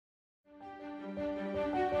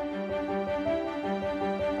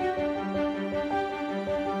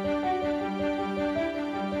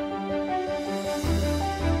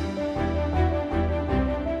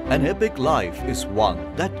An epic life is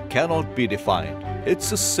one that cannot be defined.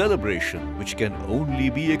 It's a celebration which can only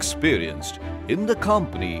be experienced in the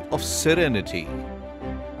company of serenity.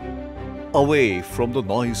 Away from the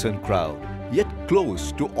noise and crowd, yet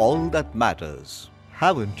close to all that matters.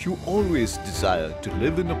 Haven't you always desired to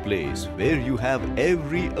live in a place where you have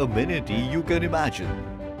every amenity you can imagine?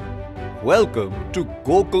 Welcome to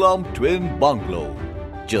Gokulam Twin Bungalow,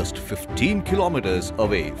 just 15 kilometers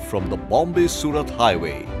away from the Bombay-Surat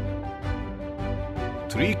highway.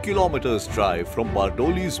 3 kilometers drive from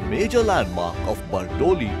Bardoli's major landmark of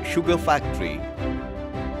Bardoli Sugar Factory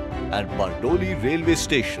and Bardoli Railway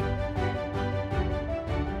Station.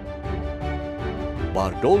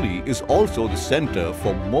 Bardoli is also the centre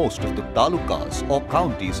for most of the talukas or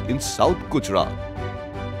counties in South Gujarat.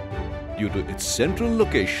 Due to its central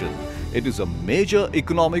location, it is a major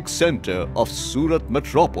economic centre of Surat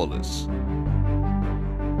metropolis.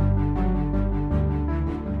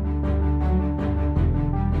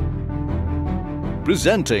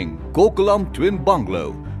 Presenting Gokulam Twin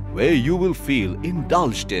Bungalow, where you will feel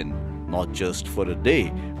indulged in, not just for a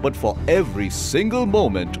day, but for every single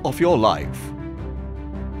moment of your life.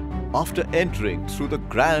 After entering through the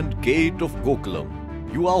grand gate of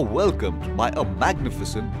Gokulam, you are welcomed by a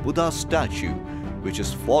magnificent Buddha statue, which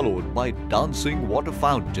is followed by dancing water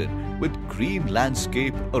fountain with green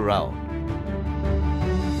landscape around.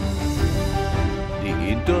 The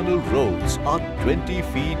internal roads are 20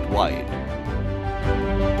 feet wide.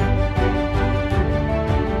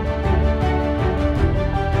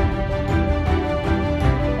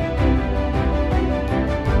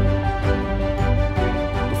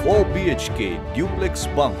 The 4 BHK duplex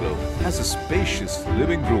bungalow has a spacious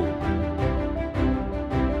living room,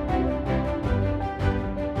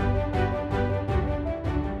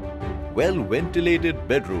 well-ventilated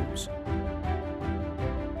bedrooms,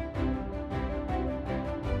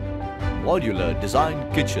 modular design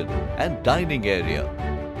kitchen and dining area.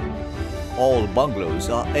 All bungalows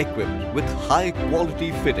are equipped with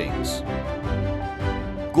high-quality fittings.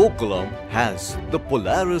 Gokulam has the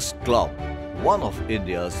Polaris Club, one of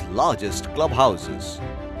India's largest clubhouses.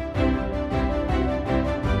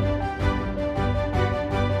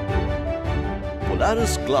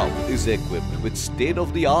 Polaris Club is equipped with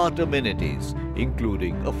state-of-the-art amenities,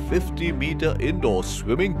 including a 50-meter indoor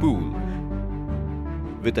swimming pool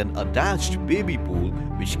with an attached baby pool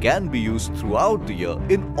which can be used throughout the year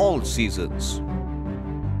in all seasons.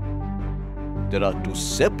 There are 2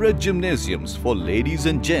 separate gymnasiums for ladies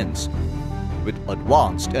and gents with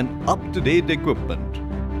advanced and up-to-date equipment.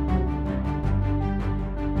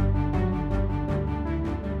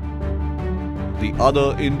 The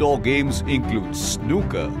other indoor games include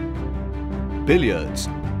snooker, billiards,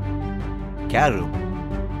 carom,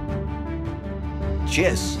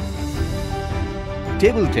 chess,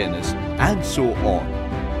 table tennis and so on.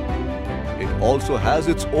 It also has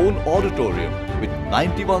its own auditorium with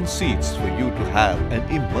 91 seats for you to have an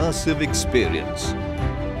immersive experience.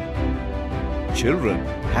 Children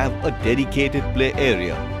have a dedicated play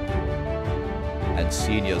area and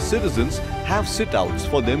senior citizens have sit-outs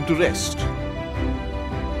for them to rest.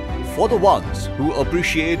 For the ones who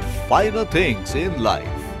appreciate finer things in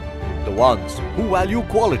life, the ones who value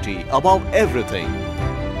quality above everything,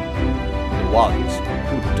 the ones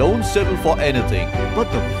who don't settle for anything but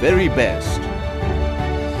the very best.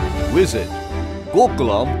 Visit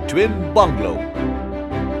Gokulam Twin Bungalow.